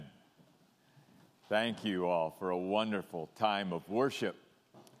Thank you all for a wonderful time of worship.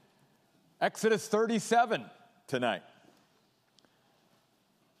 Exodus 37 tonight.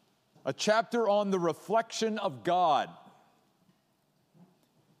 A chapter on the reflection of God.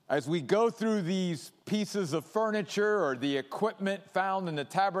 As we go through these pieces of furniture or the equipment found in the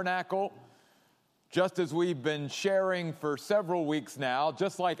tabernacle, just as we've been sharing for several weeks now,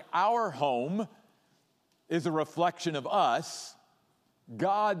 just like our home is a reflection of us,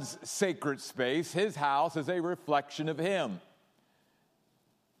 God's sacred space, His house, is a reflection of Him.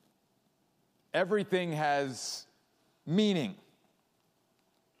 Everything has meaning.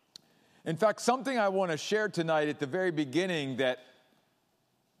 In fact, something I want to share tonight at the very beginning that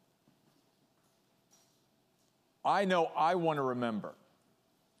I know I want to remember,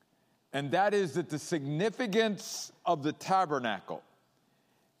 and that is that the significance of the tabernacle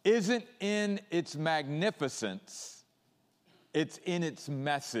isn't in its magnificence, it's in its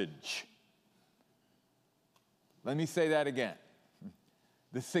message. Let me say that again.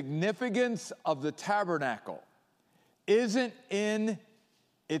 The significance of the tabernacle isn't in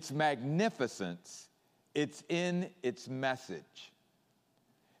its magnificence, it's in its message.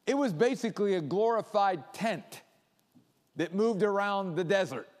 It was basically a glorified tent that moved around the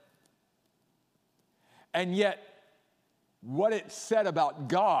desert. And yet, what it said about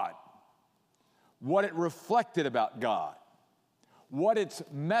God, what it reflected about God, what its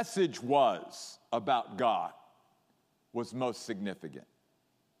message was about God was most significant.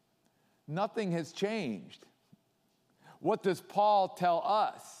 Nothing has changed. What does Paul tell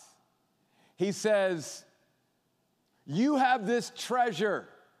us? He says, you have this treasure,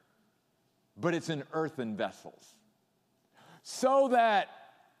 but it's in earthen vessels. So that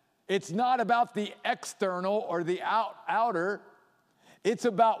it's not about the external or the outer, it's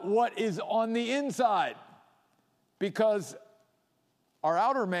about what is on the inside. Because our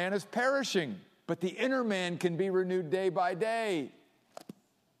outer man is perishing, but the inner man can be renewed day by day.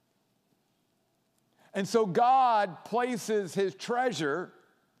 And so God places His treasure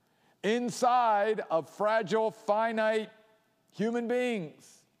inside of fragile, finite human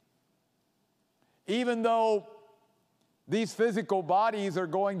beings. Even though these physical bodies are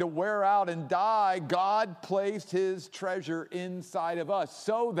going to wear out and die, God placed His treasure inside of us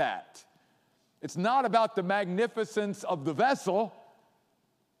so that it's not about the magnificence of the vessel,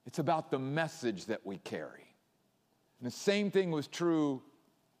 it's about the message that we carry. And the same thing was true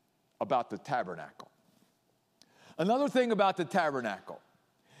about the tabernacle. Another thing about the tabernacle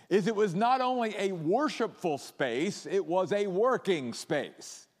is it was not only a worshipful space, it was a working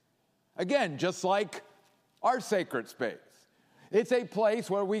space. Again, just like our sacred space. It's a place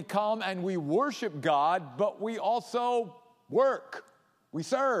where we come and we worship God, but we also work, we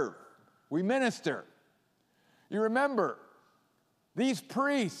serve, we minister. You remember, these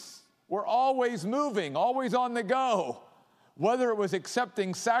priests were always moving, always on the go, whether it was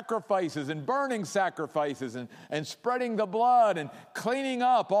accepting sacrifices and burning sacrifices and spreading the blood and cleaning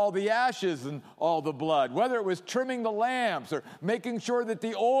up all the ashes and all the blood, whether it was trimming the lamps or making sure that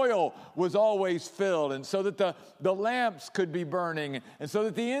the oil was always filled and so that the lamps could be burning and so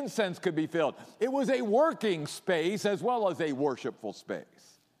that the incense could be filled. It was a working space as well as a worshipful space.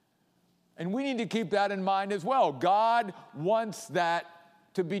 And we need to keep that in mind as well. God wants that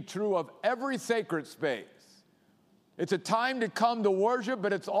to be true of every sacred space. It's a time to come to worship,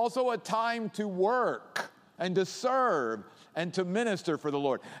 but it's also a time to work and to serve and to minister for the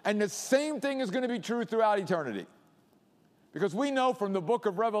Lord. And the same thing is going to be true throughout eternity. Because we know from the book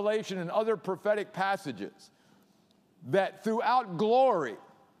of Revelation and other prophetic passages that throughout glory,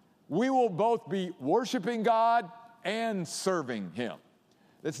 we will both be worshiping God and serving Him.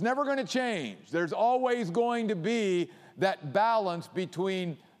 It's never going to change. There's always going to be that balance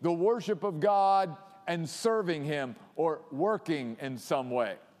between the worship of God and serving Him or working in some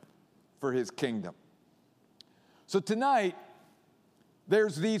way for His kingdom. So tonight,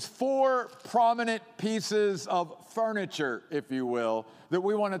 there's these 4 prominent pieces of furniture, if you will, that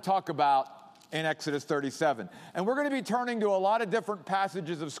we want to talk about in Exodus 37. And we're going to be turning to a lot of different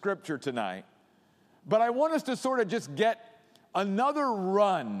passages of Scripture tonight. But I want us to sort of just get another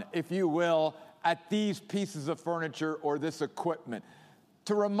run, if you will, at these pieces of furniture or this equipment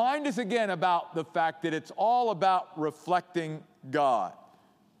to remind us again about the fact that it's all about reflecting God.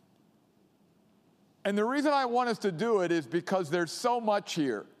 And the reason I want us to do it is because there's so much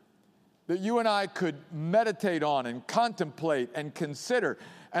here that you and I could meditate on and contemplate and consider.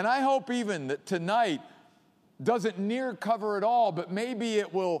 And I hope even that tonight doesn't near cover it all, but maybe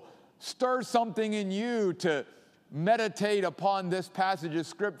it will stir something in you to meditate upon this passage of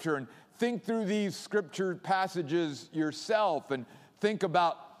Scripture and think through these Scripture passages yourself and think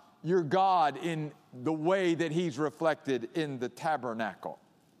about your God in the way that he's reflected in the tabernacle?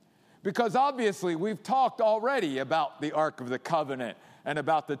 Because obviously we've talked already about the Ark of the Covenant and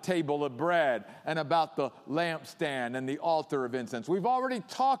about the table of bread and about the lampstand and the altar of incense. We've already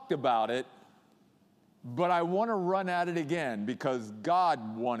talked about it, but I want to run at it again because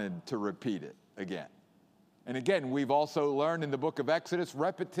God wanted to repeat it again. And again, we've also learned in the book of Exodus,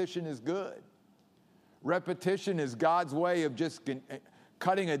 repetition is good. Repetition is God's way of just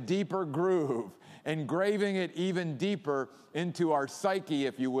cutting a deeper groove, engraving it even deeper into our psyche,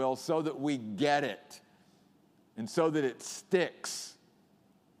 if you will, so that we get it and so that it sticks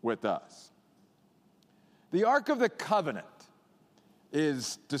with us. The Ark of the Covenant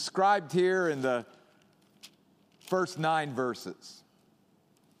is described here in the first 9 verses.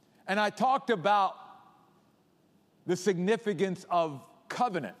 And I talked about the significance of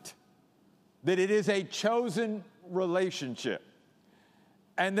covenant, that it is a chosen relationship,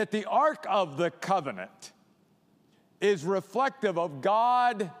 and that the Ark of the Covenant is reflective of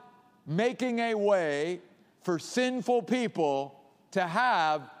God making a way for sinful people to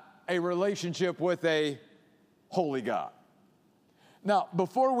have a relationship with a holy God. Now,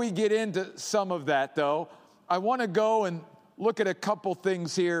 before we get into some of that, though, I want to go and look at a couple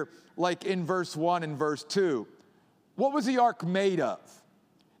things here, like in verse 1 and verse 2. What was the ark made of?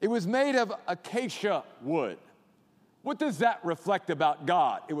 It was made of acacia wood. What does that reflect about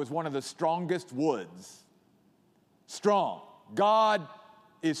God? It was one of the strongest woods. Strong. God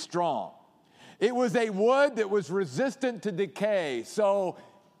is strong. It was a wood that was resistant to decay, so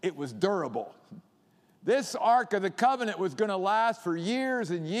it was durable. This Ark of the Covenant was going to last for years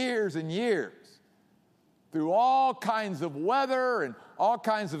and years and years, through all kinds of weather and all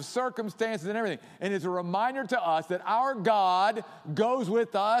kinds of circumstances and everything. And it's a reminder to us that our God goes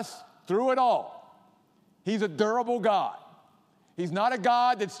with us through it all. He's a durable God. He's not a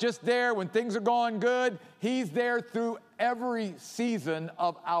God that's just there when things are going good. He's there through every season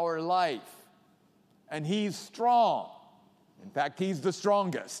of our life. And he's strong. In fact, he's the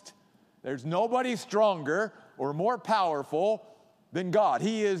strongest. There's nobody stronger or more powerful than God.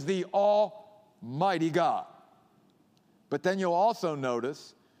 He is the Almighty God. But then you'll also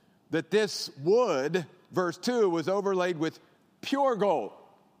notice that this wood, verse 2, was overlaid with pure gold.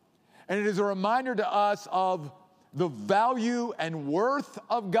 And it is a reminder to us of the value and worth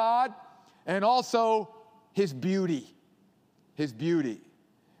of God and also his beauty. His beauty.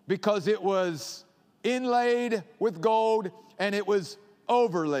 Because it was inlaid with gold and it was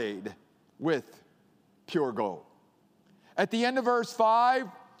overlaid with pure gold. At the end of verse 5,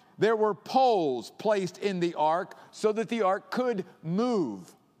 there were poles placed in the ark so that the ark could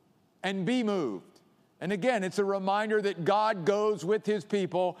move and be moved. And again, it's a reminder that God goes with his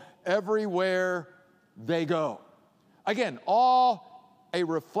people everywhere they go. Again, all a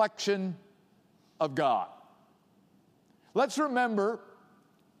reflection of God. Let's remember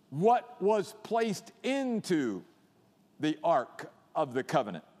what was placed into the Ark of the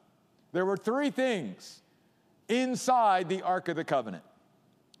Covenant. There were 3 things inside the Ark of the Covenant.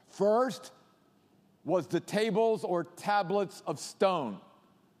 First was the tables or tablets of stone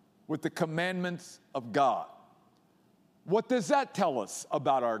with the commandments of God. What does that tell us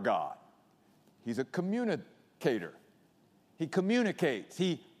about our God? He's a communicator. He communicates.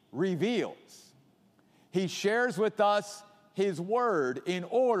 He reveals. He shares with us his word in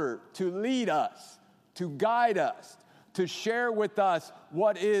order to lead us, to guide us, to share with us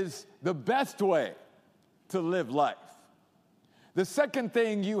what is the best way to live life. The second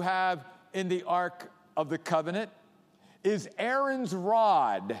thing you have in the Ark of the Covenant is Aaron's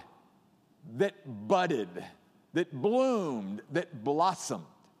rod that budded, that bloomed, that blossomed.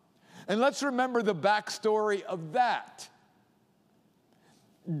 And let's remember the backstory of that.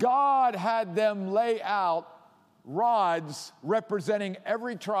 God had them lay out rods representing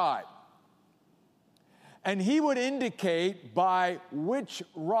every tribe. And he would indicate by which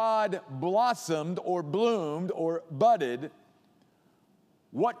rod blossomed or bloomed or budded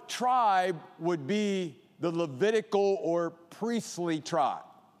what tribe would be the Levitical or priestly tribe.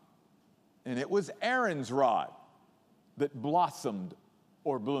 And it was Aaron's rod that blossomed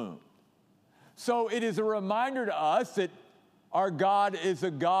or bloomed. So it is a reminder to us that our God is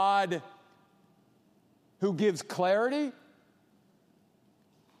a God who gives clarity,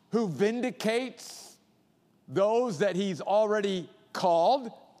 who vindicates those that he's already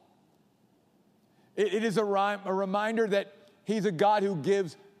called. It is a reminder that he's a God who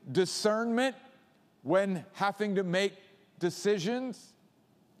gives discernment when having to make decisions.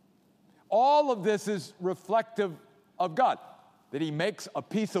 All of this is reflective of God. That he makes a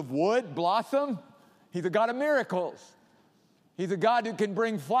piece of wood blossom. He's a God of miracles. He's a God who can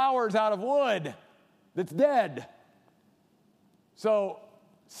bring flowers out of wood that's dead. So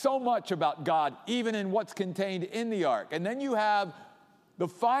much about God, even in what's contained in the ark. And then you have the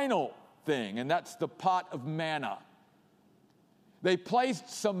final thing, and that's the pot of manna. They placed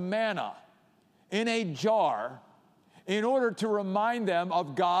some manna in a jar in order to remind them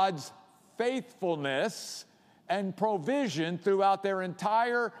of God's faithfulness and provision throughout their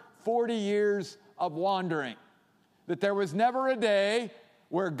entire 40 years of wandering. That there was never a day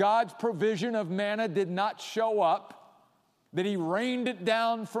where God's provision of manna did not show up, that he rained it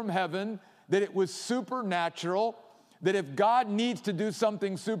down from heaven, that it was supernatural, that if God needs to do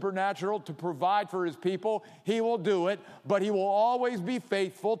something supernatural to provide for his people, he will do it, but he will always be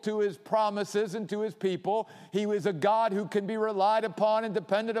faithful to his promises and to his people. He is a God who can be relied upon and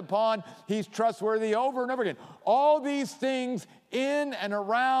depended upon. He's trustworthy over and over again. All these things in and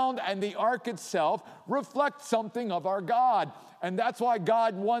around and the ark itself reflect something of our God. And that's why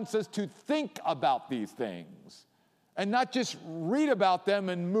God wants us to think about these things and not just read about them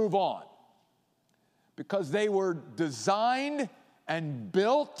and move on. Because they were designed and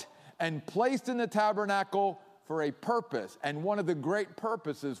built and placed in the tabernacle for a purpose. And one of the great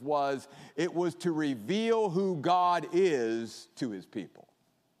purposes was it was to reveal who God is to his people.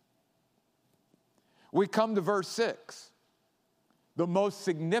 We come to verse 6, the most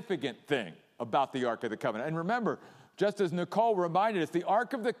significant thing about the Ark of the Covenant. And remember, just as Nicole reminded us, the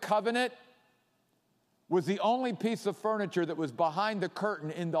Ark of the Covenant was the only piece of furniture that was behind the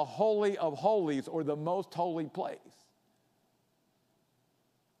curtain in the Holy of Holies, or the most holy place.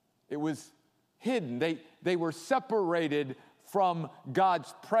 It was hidden. They were separated from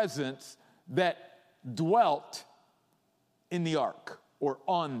God's presence that dwelt in the ark or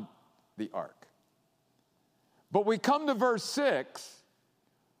on the ark. But we come to verse 6,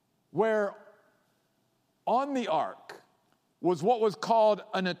 where on the ark was what was called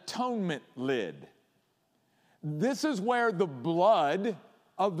an atonement lid. This is where the blood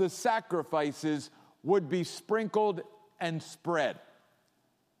of the sacrifices would be sprinkled and spread.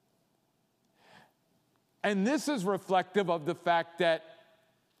 And this is reflective of the fact that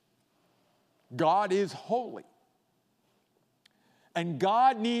God is holy. And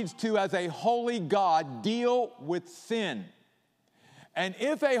God needs to, as a holy God, deal with sin. And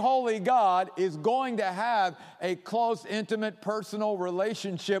if a holy God is going to have a close, intimate, personal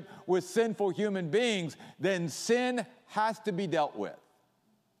relationship with sinful human beings, then sin has to be dealt with.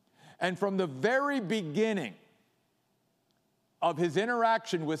 And from the very beginning of his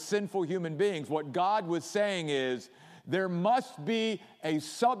interaction with sinful human beings, what God was saying is, there must be a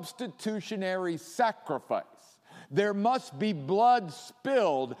substitutionary sacrifice. There must be blood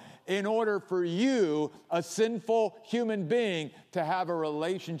spilled in order for you, a sinful human being, to have a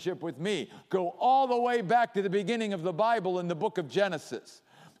relationship with me. Go all the way back to the beginning of the Bible in the book of Genesis.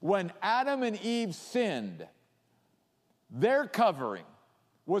 When Adam and Eve sinned, their covering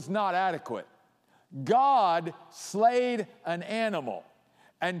was not adequate. God slayed an animal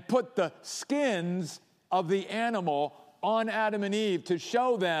and put the skins of the animal on Adam and Eve to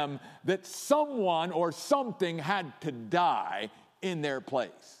show them that someone or something had to die in their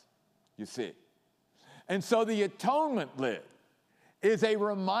place, you see. And so the atonement lid is a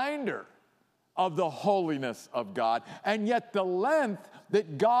reminder of the holiness of God, and yet the length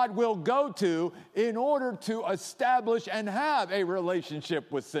that God will go to in order to establish and have a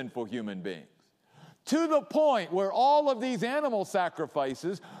relationship with sinful human beings. To the point where all of these animal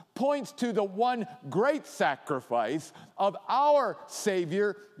sacrifices points to the one great sacrifice of our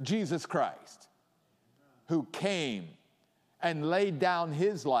Savior, Jesus Christ, who came and laid down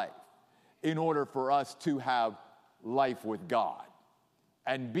his life in order for us to have life with God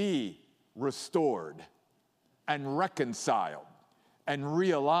and be restored and reconciled and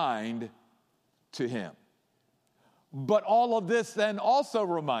realigned to him. But all of this then also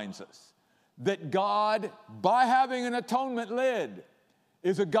reminds us that God, by having an atonement lid,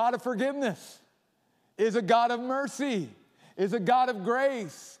 is a God of forgiveness, is a God of mercy, is a God of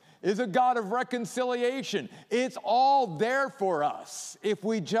grace, is a God of reconciliation. It's all there for us if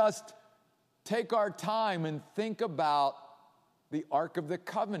we just take our time and think about the Ark of the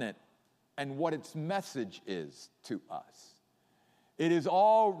Covenant and what its message is to us. It is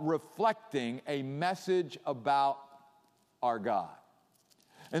all reflecting a message about our God.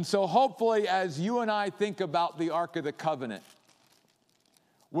 And so hopefully, as you and I think about the Ark of the Covenant,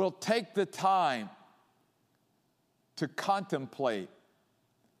 we'll take the time to contemplate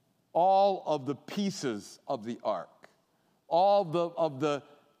all of the pieces of the ark, all of the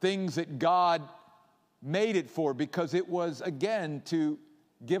things that God made it for, because it was, again, to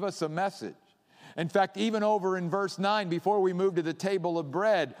give us a message. In fact, even over in verse 9, before we move to the table of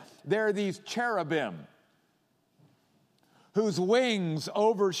bread, there are these cherubim whose wings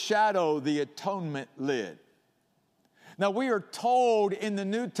overshadow the atonement lid. Now, we are told in the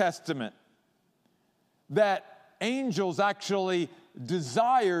New Testament that angels actually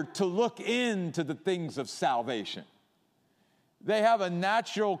desire to look into the things of salvation. They have a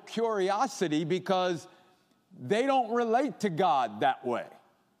natural curiosity because they don't relate to God that way.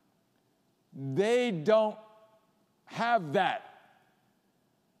 They don't have that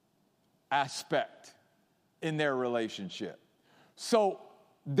aspect in their relationship. So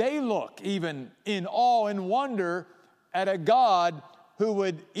they look even in awe and wonder at a God who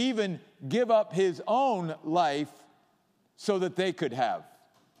would even give up his own life so that they could have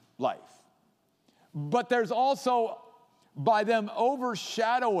life. But there's also, by them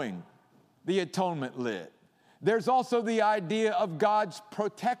overshadowing the atonement lid, there's also the idea of God's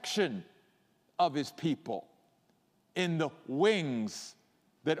protection of his people in the wings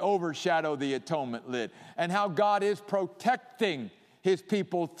that overshadow the atonement lid, and how God is protecting his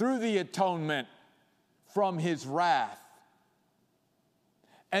people through the atonement from his wrath.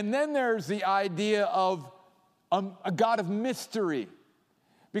 And then there's the idea of a God of mystery.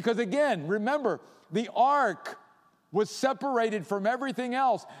 Because again, remember, the ark was separated from everything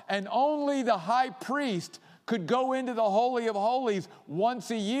else, and only the high priest could go into the Holy of Holies once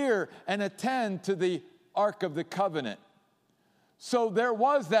a year and attend to the Ark of the Covenant. So there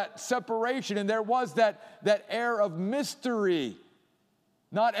was that separation, and there was that air of mystery.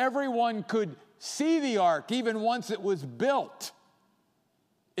 Not everyone could see the ark, even once it was built.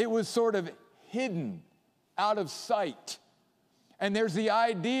 It was sort of hidden, out of sight. And there's the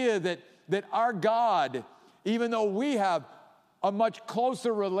idea that our God, even though we have a much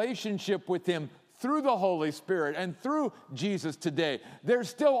closer relationship with him through the Holy Spirit and through Jesus today, there's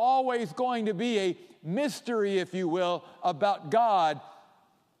still always going to be a mystery, if you will, about God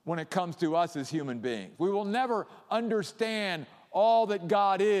when it comes to us as human beings. We will never understand all that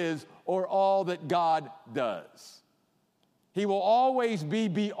God is or all that God does. He will always be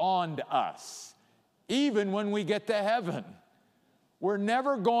beyond us, even when we get to heaven. We're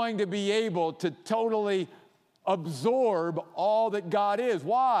never going to be able to totally absorb all that God is.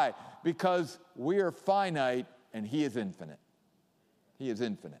 Why? Because we are finite and he is infinite. He is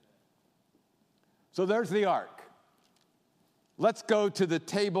infinite. So there's the ark. Let's go to the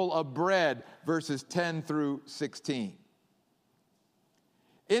table of bread, verses 10 through 16.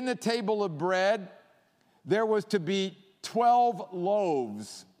 In the table of bread, there was to be 12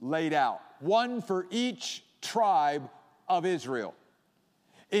 loaves laid out, one for each tribe of Israel,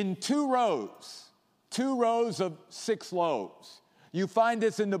 in two rows of 6 loaves. You find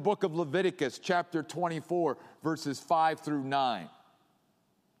this in the book of Leviticus, chapter 24, verses 5 through 9.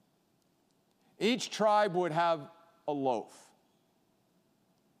 Each tribe would have a loaf.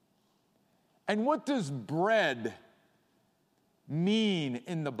 And what does bread mean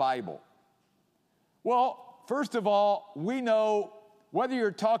in the Bible? Well, first of all, we know whether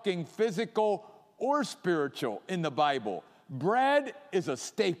you're talking physical or spiritual in the Bible, bread is a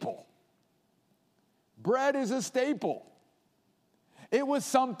staple. Bread is a staple. It was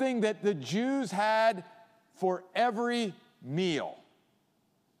something that the Jews had for every meal.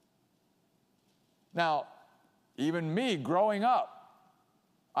 Now, even me growing up,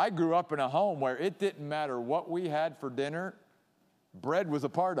 I grew up in a home where it didn't matter what we had for dinner, bread was a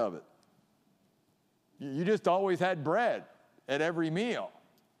part of it. You just always had bread at every meal.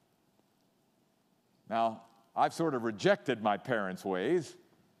 Now, I've sort of rejected my parents' ways.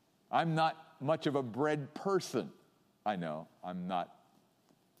 I'm not much of a bread person. I know, I'm not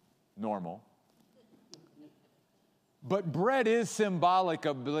normal. But bread is symbolic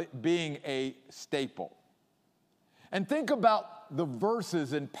of being a staple. And think about the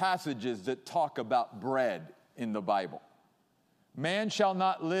verses and passages that talk about bread in the Bible. Man shall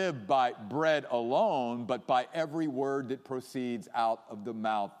not live by bread alone, but by every word that proceeds out of the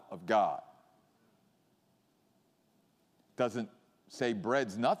mouth of God. Doesn't say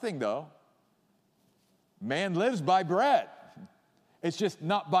bread's nothing, though. Man lives by bread. It's just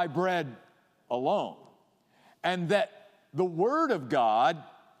not by bread alone. And that the Word of God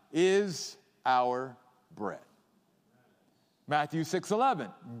is our bread. Matthew 6:11,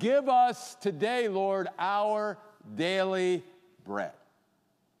 give us today, Lord, our daily bread.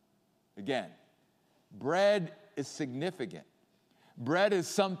 Again, bread is significant. Bread is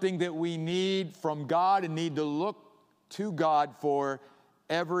something that we need from God and need to look to God for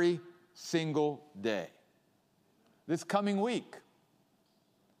every single day. This coming week,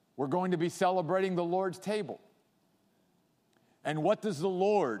 we're going to be celebrating the Lord's table. And what does the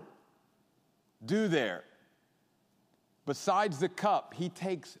Lord do there? Besides the cup, he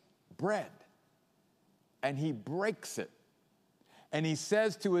takes bread and he breaks it. And he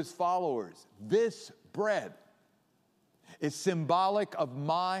says to his followers, this bread is symbolic of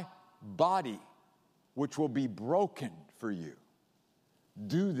my body, which will be broken for you.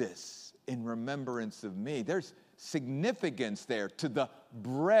 Do this in remembrance of me. There's significance there to the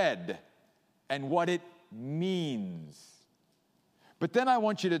bread and what it means. But then I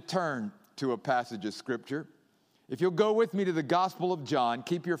want you to turn to a passage of Scripture. If you'll go with me to the Gospel of John,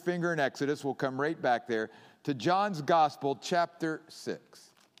 keep your finger in Exodus, we'll come right back there, to John's Gospel, chapter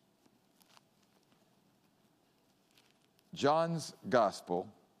 6. John's Gospel,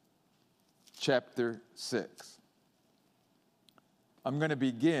 chapter 6. I'm going to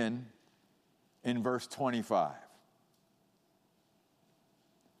begin in verse 25.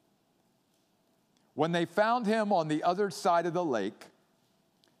 When they found him on the other side of the lake,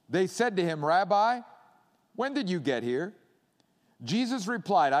 they said to him, Rabbi, when did you get here? Jesus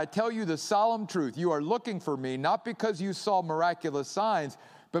replied, I tell you the solemn truth. You are looking for me, not because you saw miraculous signs,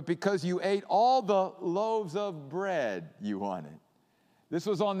 but because you ate all the loaves of bread you wanted. This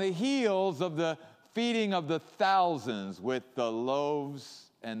was on the heels of the feeding of the thousands with the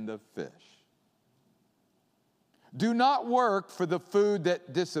loaves and the fish. Do not work for the food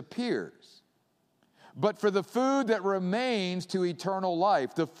that disappears, but for the food that remains to eternal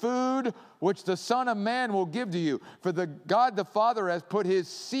life, the food which the Son of Man will give to you. For God the Father has put his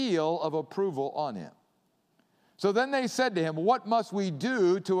seal of approval on him. So then they said to him, what must we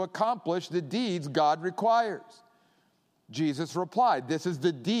do to accomplish the deeds God requires? Jesus replied, this is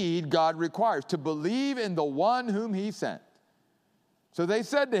the deed God requires, to believe in the one whom he sent. So they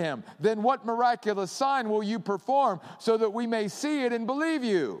said to him, then what miraculous sign will you perform so that we may see it and believe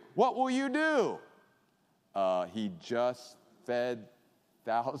you? What will you do? He just fed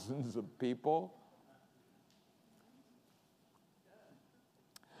thousands of people.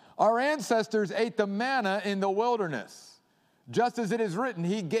 Our ancestors ate the manna in the wilderness. Just as it is written,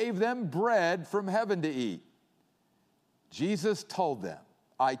 he gave them bread from heaven to eat. Jesus told them,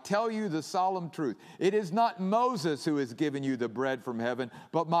 I tell you the solemn truth. It is not Moses who has given you the bread from heaven,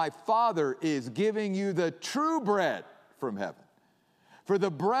 but my Father is giving you the true bread from heaven. For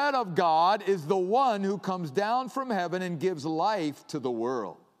the bread of God is the one who comes down from heaven and gives life to the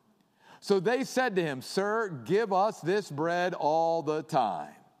world. So they said to him, Sir, give us this bread all the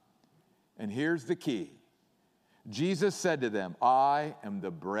time. And here's the key. Jesus said to them, I am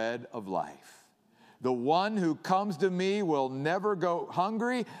the bread of life. The one who comes to me will never go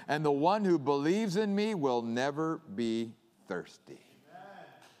hungry, and the one who believes in me will never be thirsty.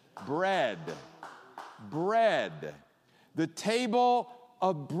 Amen. Bread. Bread. The table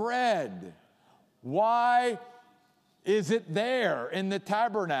of bread. Why is it there in the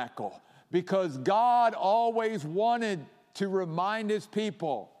tabernacle? Because God always wanted to remind his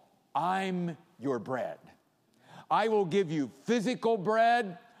people, I'm your bread. I will give you physical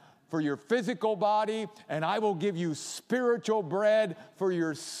bread for your physical body, and I will give you spiritual bread for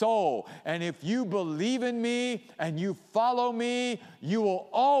your soul. And if you believe in me and you follow me, you will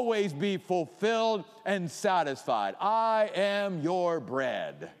always be fulfilled and satisfied. I am your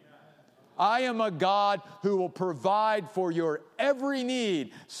bread. I am a God who will provide for your every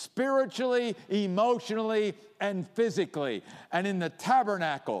need, spiritually, emotionally, and physically. And in the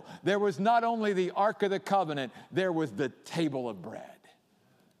tabernacle, there was not only the Ark of the Covenant, there was the table of bread.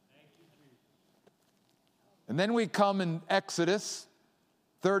 And then we come in Exodus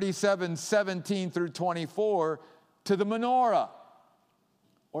 37:17 through 24 to the menorah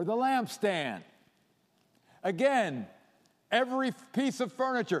or the lampstand. Again, every piece of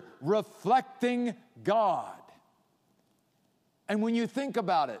furniture reflecting God. And when you think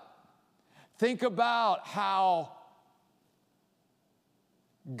about it, think about how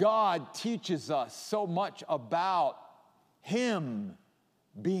God teaches us so much about him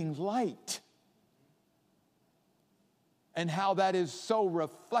being light. And how that is so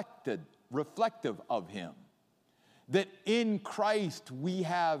reflective of him. That in Christ we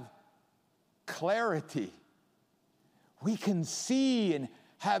have clarity. We can see and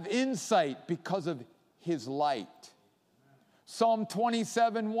have insight because of his light. Psalm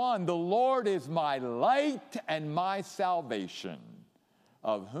 27:1, the Lord is my light and my salvation.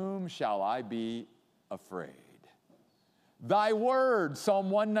 Of whom shall I be afraid? Thy word,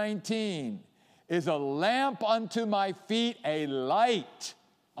 Psalm 119, is a lamp unto my feet, a light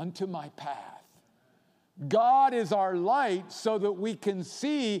unto my path. God is our light so that we can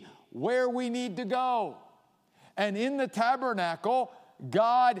see where we need to go. And in the tabernacle,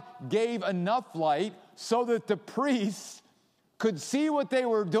 God gave enough light so that the priests could see what they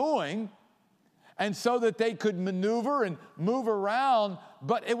were doing, and so that they could maneuver and move around,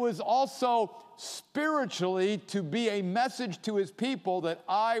 but it was also spiritually to be a message to his people that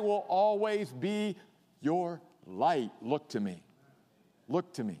I will always be your light. Look to me.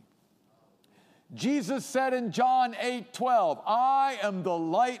 Look to me. Jesus said in John 8:12, I am the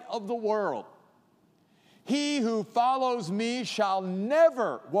light of the world. He who follows me shall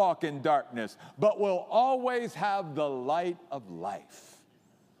never walk in darkness, but will always have the light of life.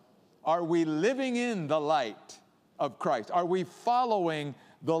 Are we living in the light of Christ? Are we following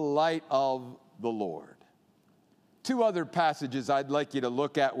the light of the Lord? Two other passages I'd like you to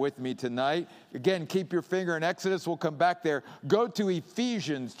look at with me tonight. Again, keep your finger in Exodus. We'll come back there. Go to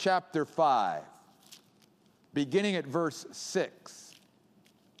Ephesians chapter 5, beginning at verse 6.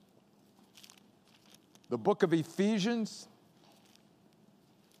 The book of Ephesians,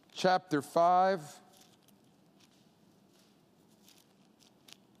 chapter 5.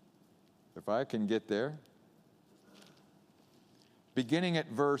 If I can get there. Beginning at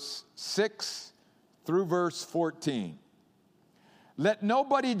verse 6 through verse 14. Let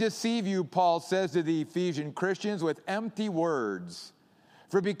nobody deceive you, Paul says to the Ephesian Christians, with empty words.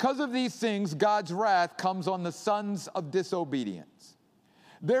 For because of these things, God's wrath comes on the sons of disobedience.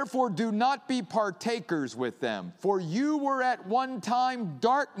 Therefore, do not be partakers with them, for you were at one time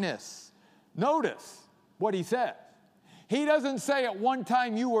darkness. Notice what he says. He doesn't say at one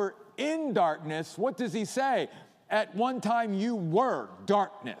time you were in darkness. What does he say? At one time you were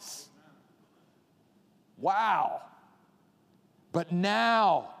darkness. Wow. But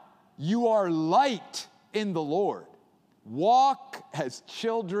now you are light in the Lord. Walk as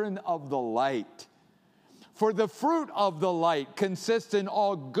children of the light. For the fruit of the light consists in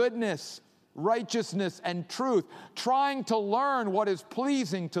all goodness, righteousness, and truth, trying to learn what is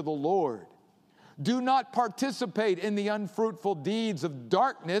pleasing to the Lord. Do not participate in the unfruitful deeds of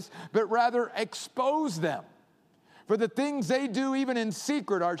darkness, but rather expose them. For the things they do even in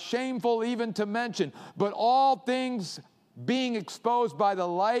secret are shameful even to mention, but all things being exposed by the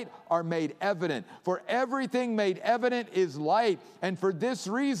light are made evident. For everything made evident is light, and for this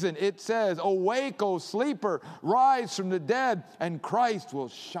reason it says, awake, O sleeper, rise from the dead, and Christ will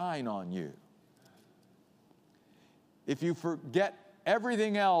shine on you. If you forget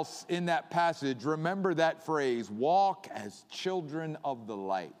everything else in that passage, remember that phrase, walk as children of the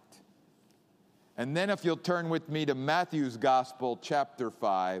light. And then if you'll turn with me to Matthew's Gospel, chapter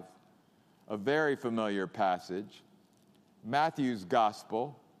 5, a very familiar passage. Matthew's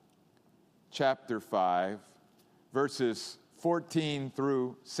Gospel, chapter 5, verses 14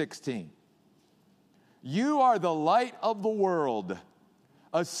 through 16. You are the light of the world.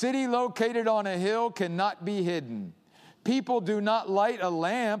 A city located on a hill cannot be hidden. People do not light a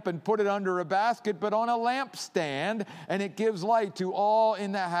lamp and put it under a basket, but on a lampstand, and it gives light to all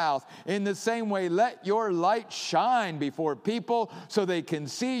in the house. In the same way, let your light shine before people so they can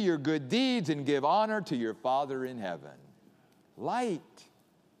see your good deeds and give honor to your Father in heaven. Light.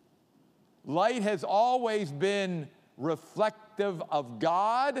 Light has always been reflective of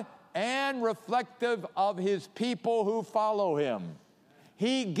God and reflective of his people who follow him.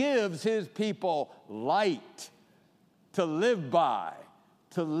 He gives his people light to live by,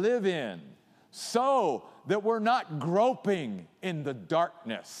 to live in, so that we're not groping in the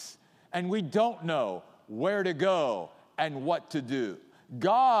darkness and we don't know where to go and what to do.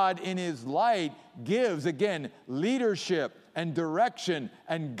 God, in his light, gives, again, leadership and direction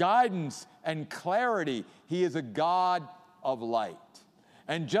and guidance and clarity. He is a God of light.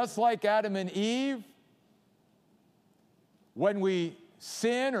 And just like Adam and Eve, when we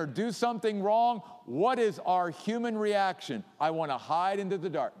sin or do something wrong, what is our human reaction? I want to hide into the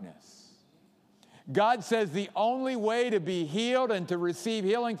darkness. God says the only way to be healed and to receive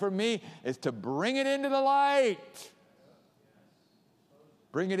healing from me is to bring it into the light.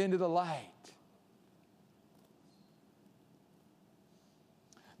 Bring it into the light.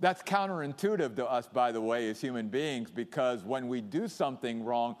 That's counterintuitive to us, by the way, as human beings, because when we do something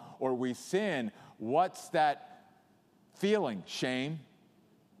wrong or we sin, what's that feeling? Shame.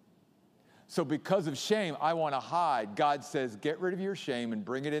 So because of shame, I want to hide. God says, get rid of your shame and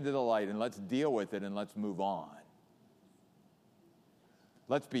bring it into the light, and let's deal with it and let's move on.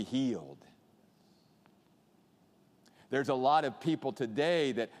 Let's be healed. There's a lot of people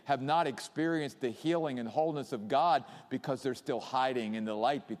today that have not experienced the healing and wholeness of God because they're still hiding in the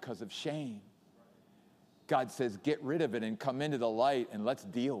light because of shame. God says, get rid of it and come into the light and let's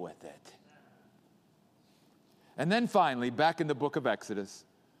deal with it. And then finally, back in the book of Exodus,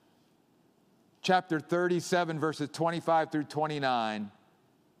 chapter 37, verses 25 through 29,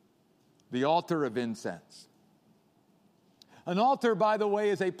 the altar of incense. An altar, by the way,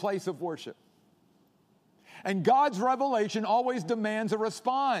 is a place of worship. And God's revelation always demands a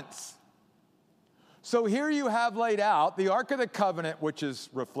response. So here you have laid out the Ark of the Covenant, which is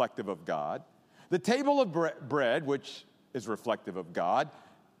reflective of God, the table of bread, which is reflective of God,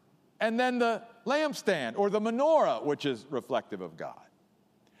 and then the lampstand or the menorah, which is reflective of God.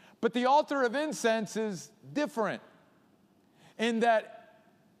 But the altar of incense is different in that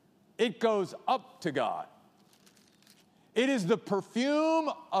it goes up to God. It is the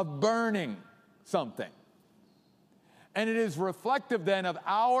perfume of burning something. And it is reflective then of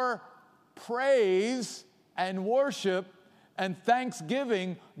our praise and worship and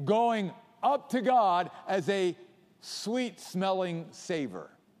thanksgiving going up to God as a sweet-smelling savor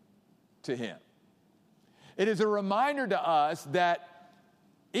to Him. It is a reminder to us that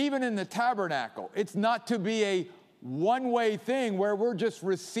even in the tabernacle, it's not to be a one-way thing where we're just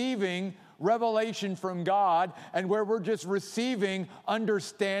receiving revelation from God and where we're just receiving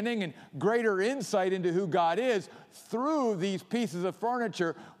understanding and greater insight into who God is through these pieces of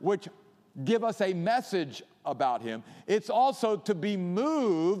furniture which give us a message about Him. It's also to be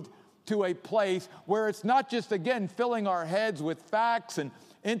moved to a place where it's not just, again, filling our heads with facts and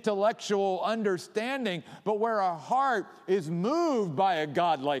intellectual understanding, but where our heart is moved by a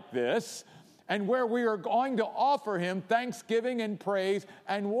God like this, and where we are going to offer Him thanksgiving and praise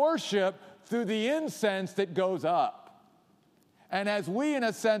and worship through the incense that goes up. And as we, in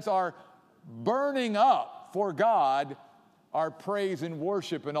a sense, are burning up for God, our praise and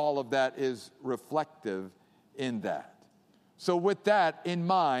worship and all of that is reflective in that. So with that in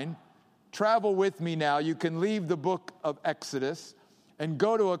mind, travel with me now. You can leave the book of Exodus and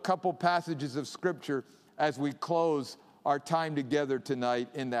go to a couple passages of Scripture as we close our time together tonight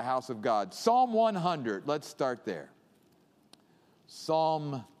in the house of God. Psalm 100, let's start there.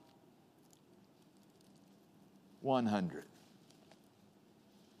 Psalm 100.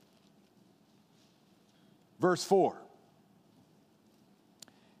 Verse 4.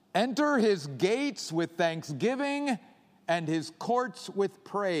 Enter His gates with thanksgiving and His courts with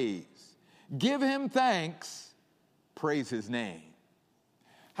praise. Give Him thanks, praise His name.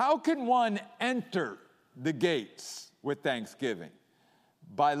 How can one enter the gates with thanksgiving?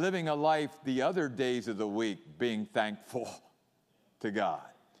 By living a life the other days of the week being thankful to God.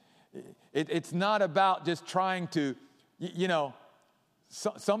 It's not about just trying to,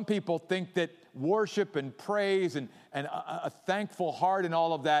 some people think that worship and praise and a thankful heart and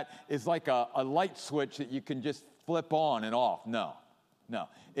all of that is like a light switch that you can just flip on and off. No.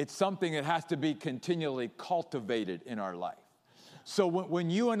 It's something that has to be continually cultivated in our life. So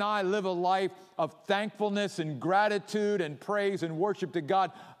when you and I live a life of thankfulness and gratitude and praise and worship to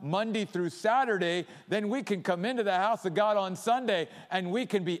God Monday through Saturday, then we can come into the house of God on Sunday and we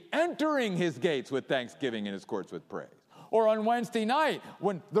can be entering His gates with thanksgiving and His courts with praise. Or on Wednesday night,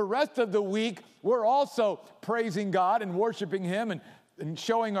 when the rest of the week, we're also praising God and worshiping Him and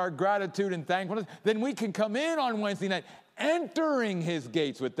showing our gratitude and thankfulness, then we can come in on Wednesday night entering His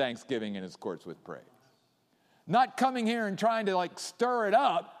gates with thanksgiving and His courts with praise. Not coming here and trying to stir it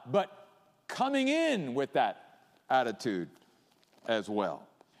up, but coming in with that attitude as well.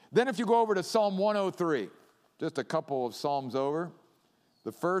 Then if you go over to Psalm 103, just a couple of Psalms over,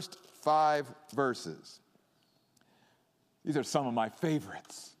 the first 5 verses. These are some of my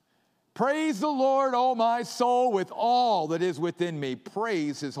favorites. Praise the Lord, O my soul, with all that is within me.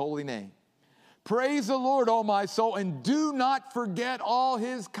 Praise His holy name. Praise the Lord, O my soul, and do not forget all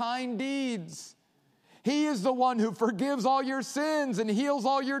His kind deeds. He is the one who forgives all your sins and heals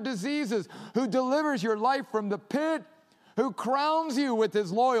all your diseases, who delivers your life from the pit, who crowns you with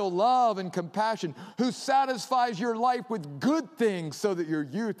His loyal love and compassion, who satisfies your life with good things so that your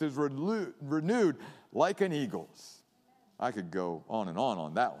youth is renewed like an eagle's. I could go on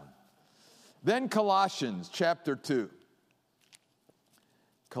that one. Then Colossians chapter 2.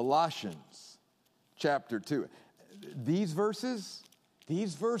 Colossians chapter 2. These verses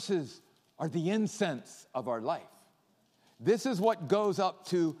are the incense of our life. This is what goes up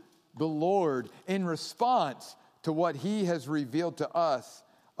to the Lord in response to what He has revealed to us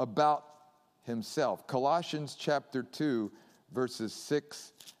about Himself. Colossians chapter 2, verses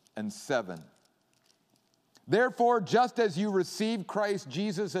 6 and 7. Therefore, just as you received Christ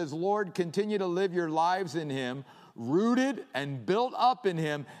Jesus as Lord, continue to live your lives in Him, rooted and built up in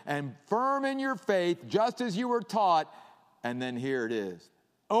Him, and firm in your faith, just as you were taught. And then here it is.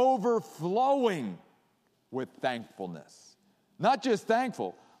 Overflowing with thankfulness. Not just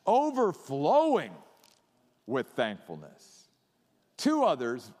thankful, overflowing with thankfulness. 2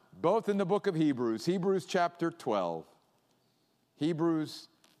 others, both in the book of Hebrews. Hebrews chapter 12. Hebrews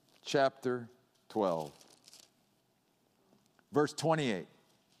chapter 12. Verse 28.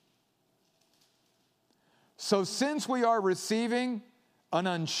 So since we are receiving an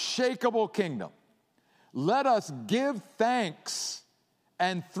unshakable kingdom, let us give thanks,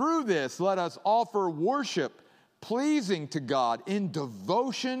 and through this let us offer worship pleasing to God in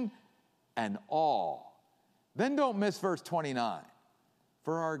devotion and awe. Then don't miss verse 29.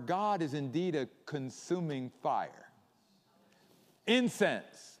 For our God is indeed a consuming fire.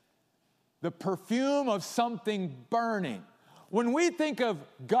 Incense, the perfume of something burning. When we think of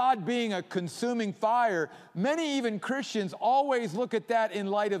God being a consuming fire, many even Christians always look at that in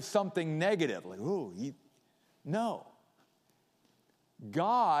light of something negative. Like, no.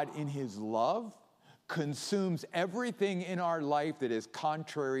 God, in his love, consumes everything in our life that is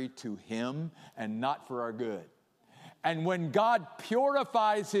contrary to him and not for our good. And when God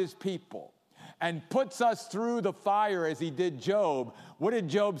purifies his people and puts us through the fire as he did Job, what did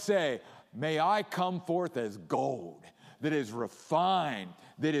Job say? May I come forth as gold that is refined,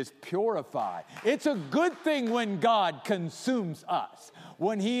 that is purified. It's a good thing when God consumes us,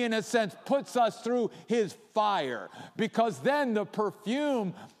 when he, in a sense, puts us through his fire, because then the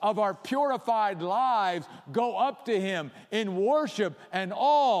perfume of our purified lives go up to him in worship and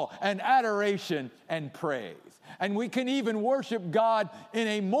awe and adoration and praise. And we can even worship God in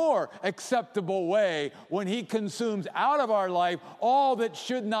a more acceptable way when he consumes out of our life all that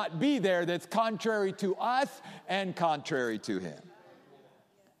should not be there, that's contrary to us and contrary to him.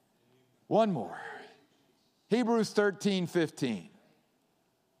 One more. Hebrews 13:15.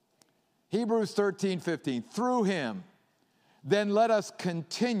 Hebrews 13:15. Through him, then let us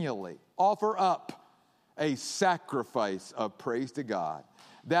continually offer up a sacrifice of praise to God.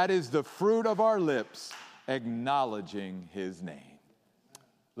 That is the fruit of our lips, acknowledging his name.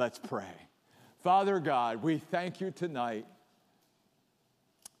 Let's pray. Father God, we thank you tonight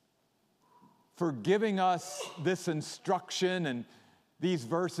for giving us this instruction and these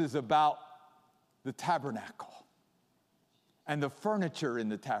verses about the tabernacle and the furniture in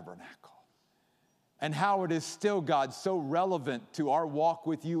the tabernacle, and how it is still, God, so relevant to our walk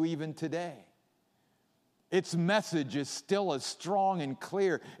with you even today. Its message is still as strong and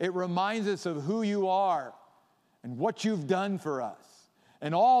clear. It reminds us of who you are and what you've done for us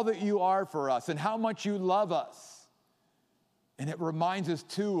and all that you are for us and how much you love us. And it reminds us,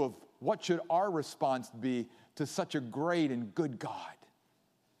 too, of what should our response be to such a great and good God.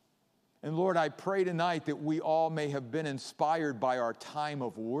 And Lord, I pray tonight that we all may have been inspired by our time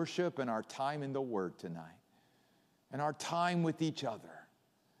of worship and our time in the Word tonight and our time with each other.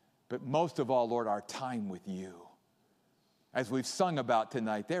 But most of all, Lord, our time with you. As we've sung about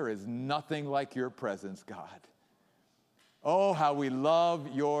tonight, there is nothing like your presence, God. Oh, how we love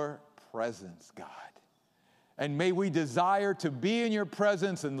your presence, God. And may we desire to be in your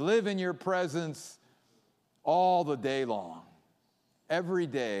presence and live in your presence all the day long, every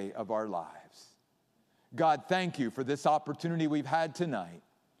day of our lives. God, thank you for this opportunity we've had tonight.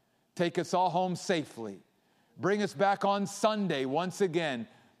 Take us all home safely. Bring us back on Sunday once again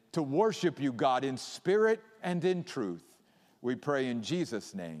to worship you, God, in spirit and in truth. We pray in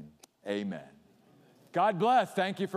Jesus' name, amen. God bless. Thank you for